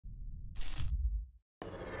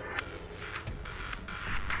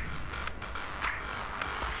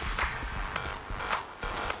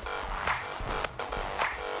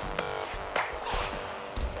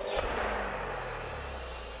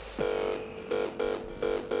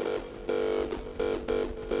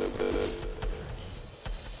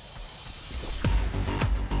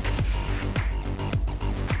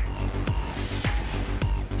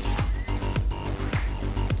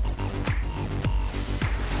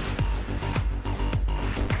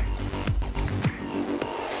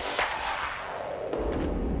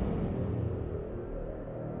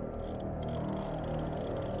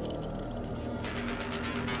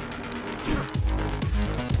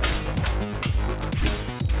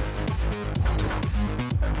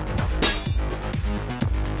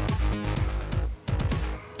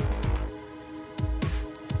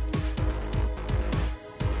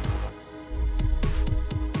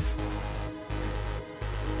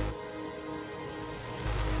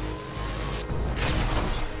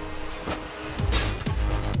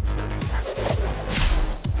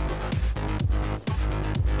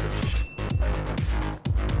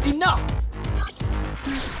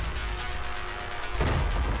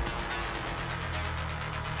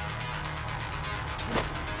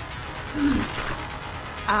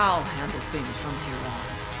I'll handle things from here on.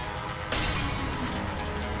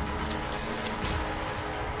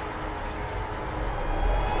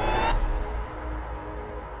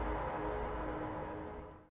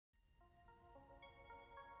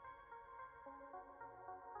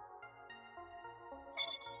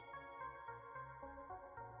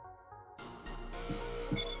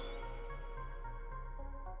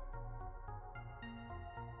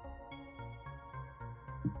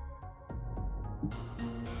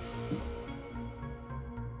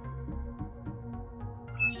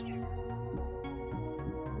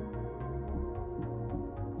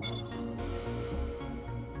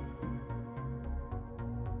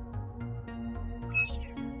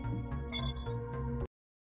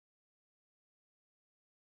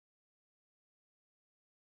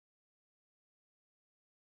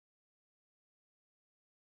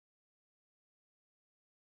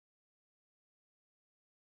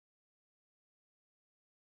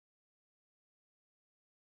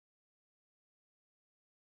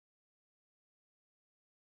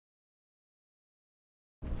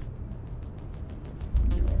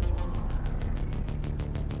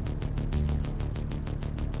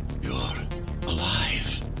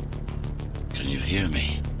 Alive. Can you hear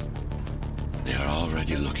me? They are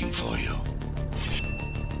already looking for you.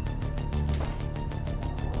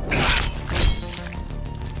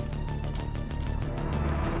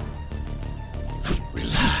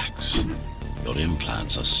 Relax. Your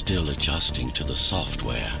implants are still adjusting to the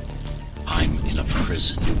software. I'm in a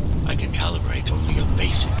prison. I can calibrate only your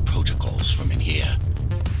basic protocols from in here.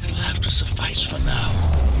 It'll have to suffice for now.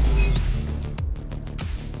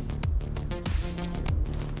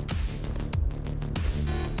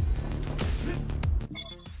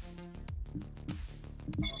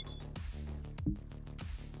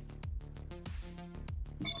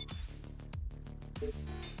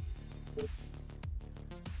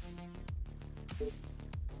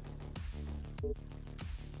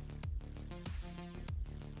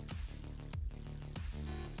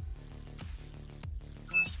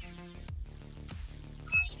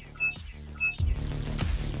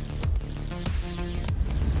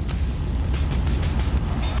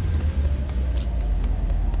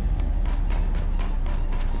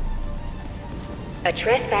 A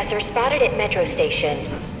trespasser spotted at Metro Station.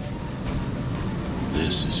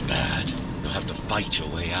 This is bad. You'll have to fight your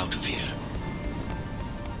way out of here.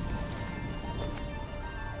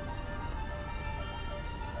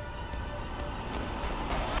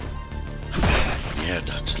 The air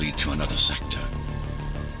ducts lead to another sector.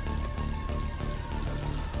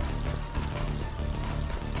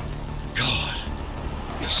 God,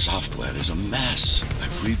 your software is a mess. I've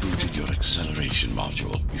rebooted your acceleration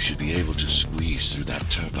module. You should be able to squeeze through that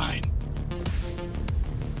turbine.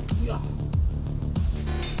 Yeah.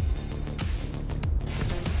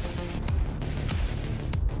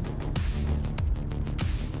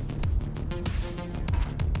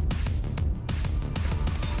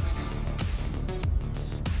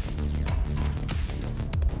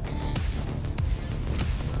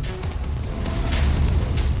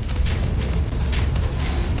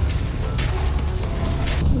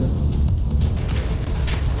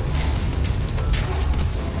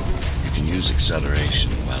 Acceleration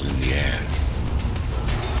while in the air.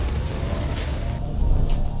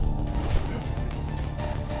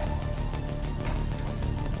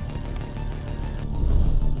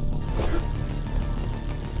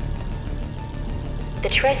 The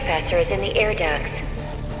trespasser is in the air ducts.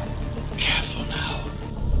 Careful now.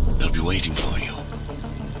 They'll be waiting for you.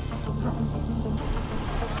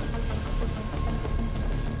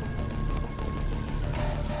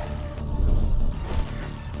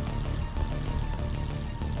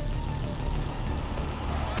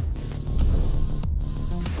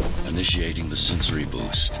 Initiating the sensory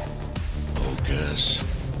boost. Focus.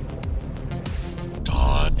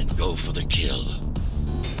 Dodge and go for the kill.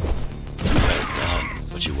 Well done,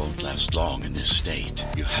 but you won't last long in this state.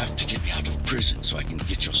 You have to get me out of prison so I can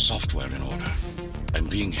get your software in order. I'm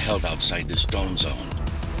being held outside this dome zone.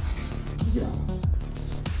 Yeah.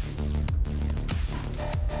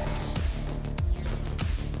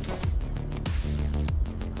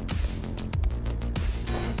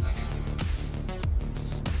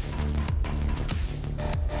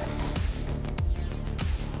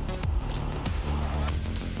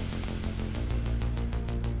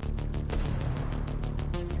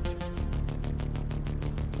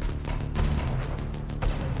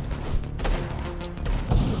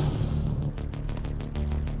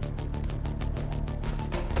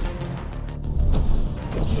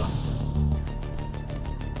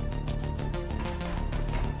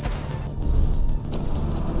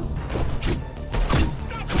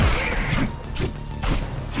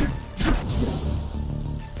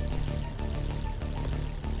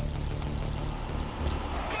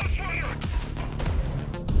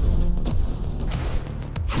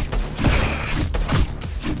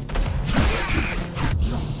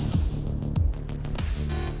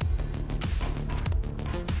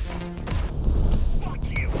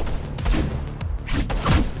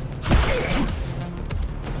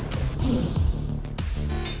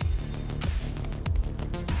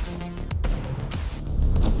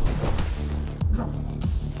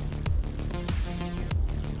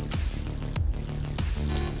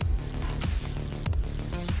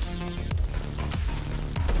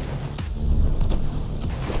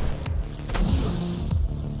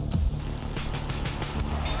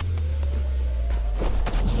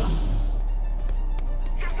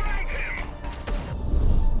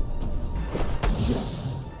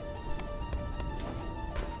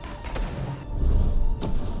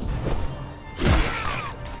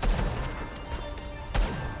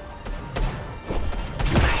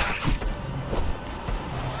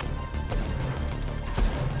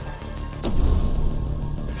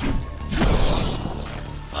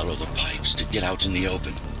 Get out in the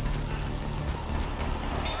open.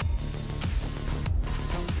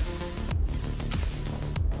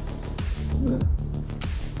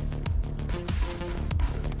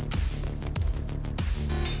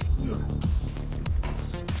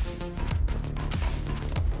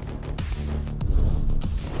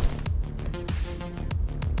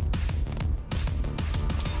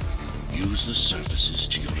 Use the surfaces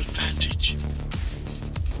to your advantage.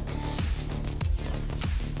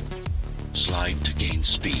 Slide to gain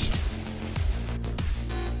speed.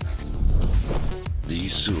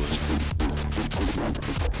 These sewers...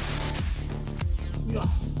 Yeah.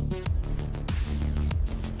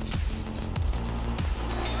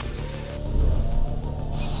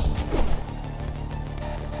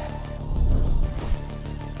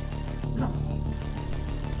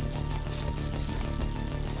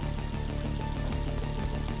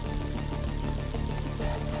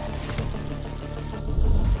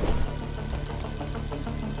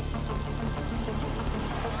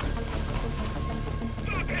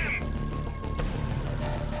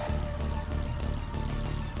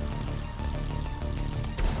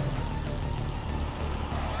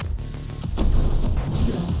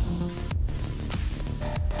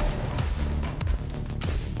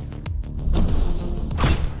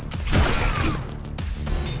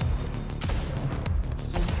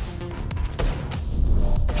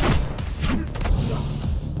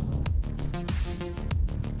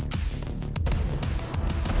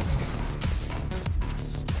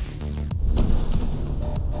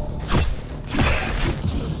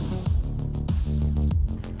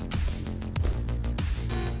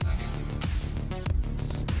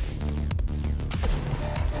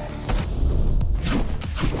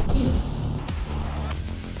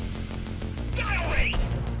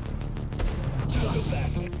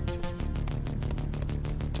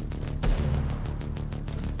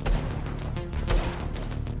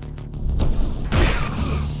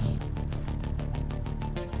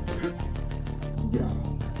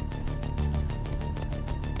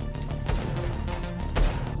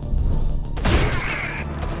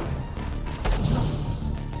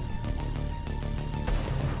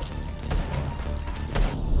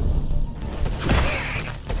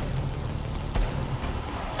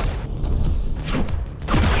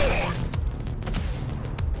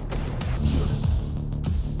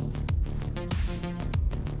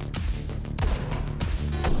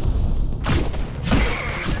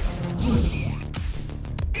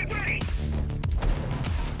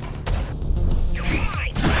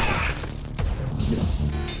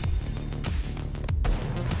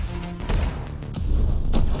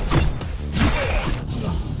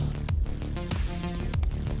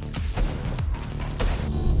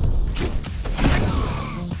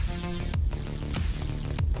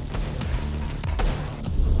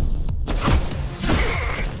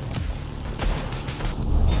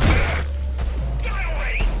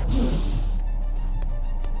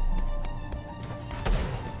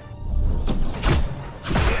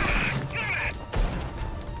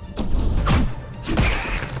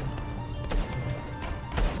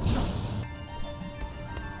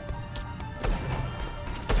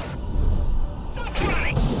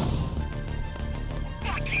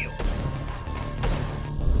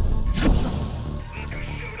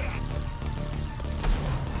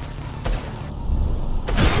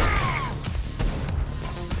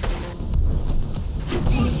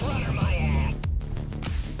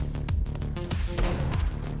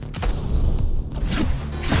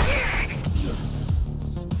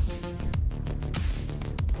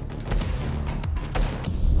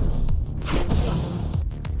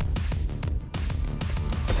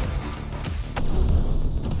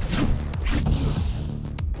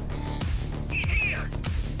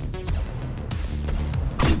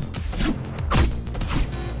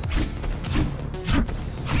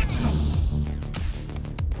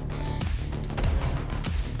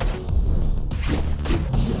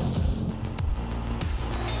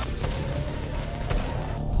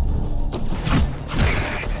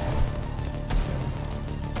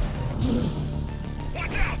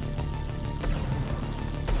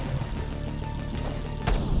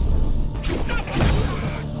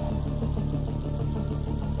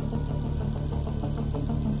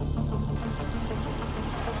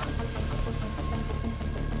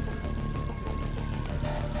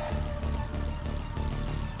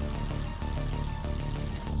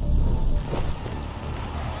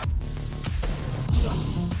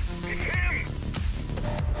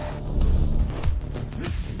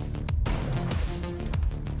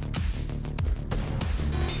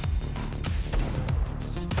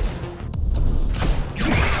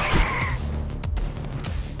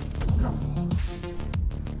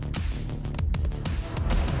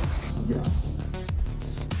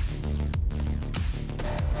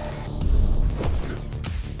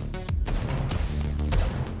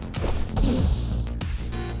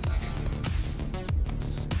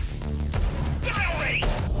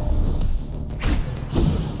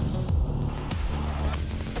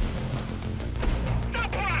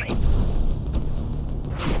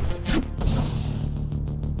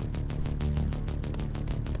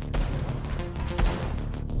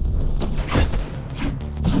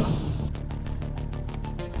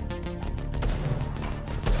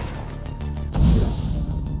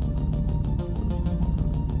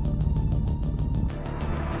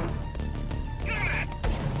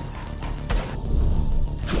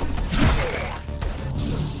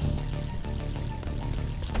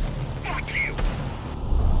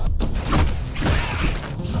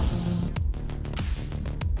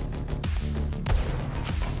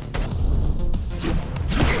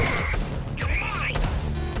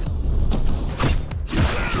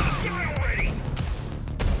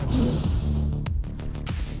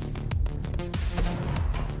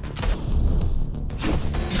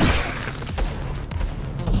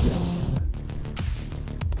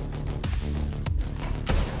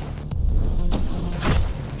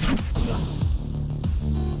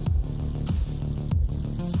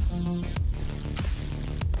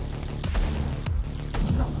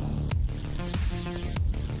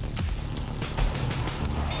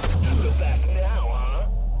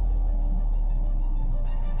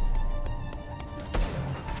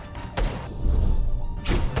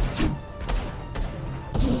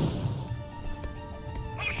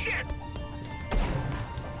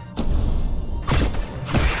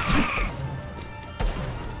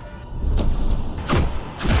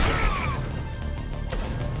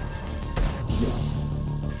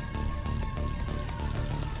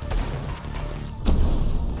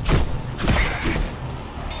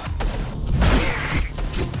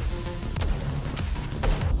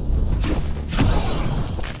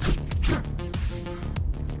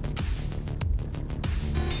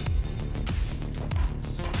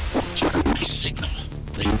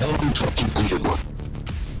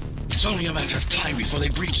 a matter of time before they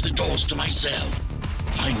breach the doors to my cell.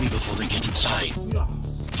 Find me before they get inside. Yeah.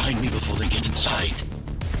 Find me before they get inside.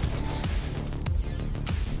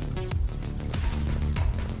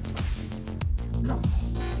 Yeah.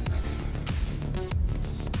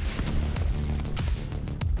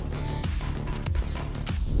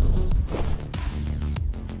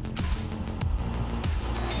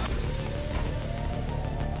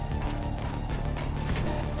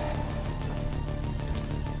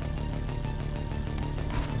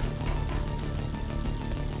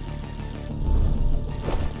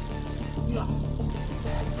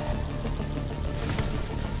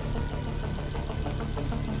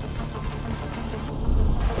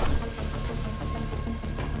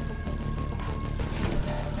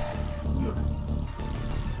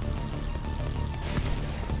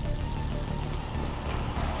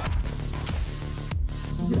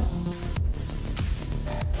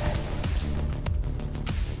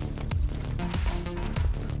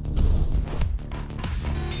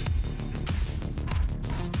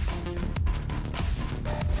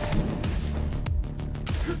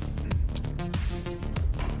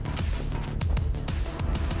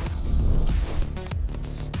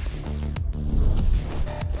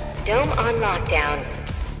 Dome on lockdown.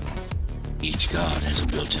 Each guard has a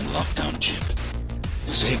built-in lockdown chip.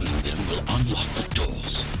 Disabling them will unlock the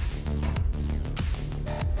doors.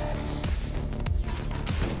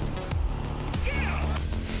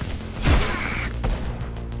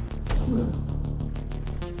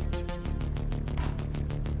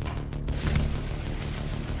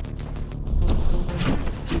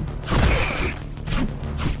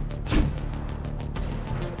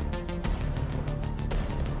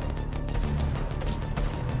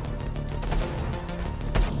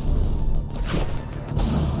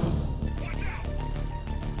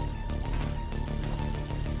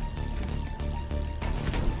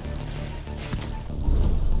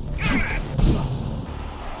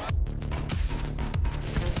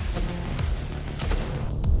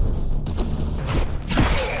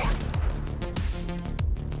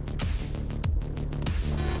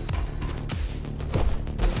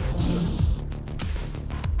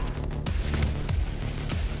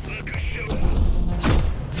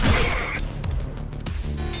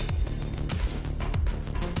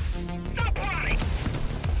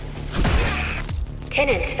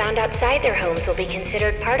 Tenants found outside their homes will be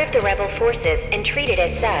considered part of the rebel forces and treated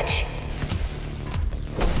as such.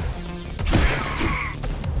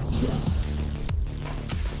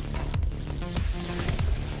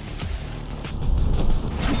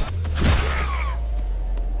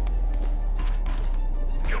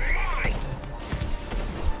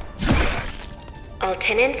 All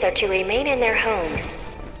tenants are to remain in their homes.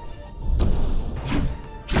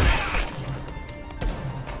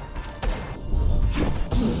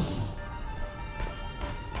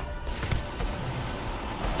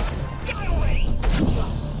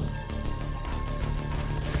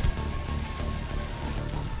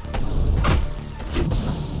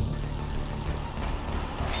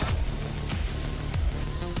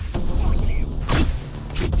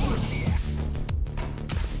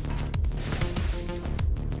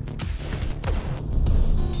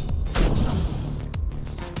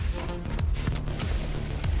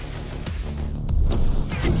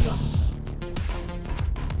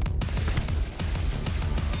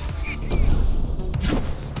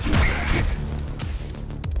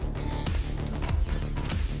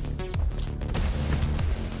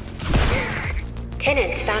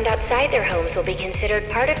 Tenants found outside their homes will be considered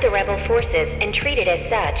part of the rebel forces and treated as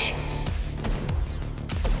such.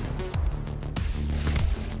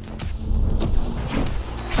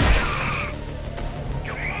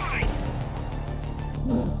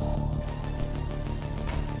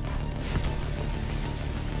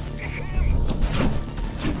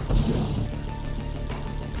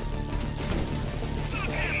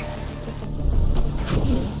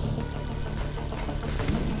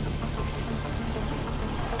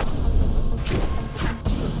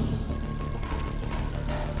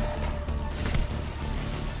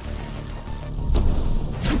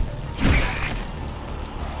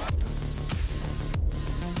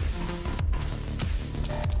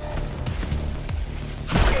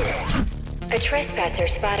 A trespasser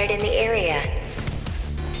spotted in the area.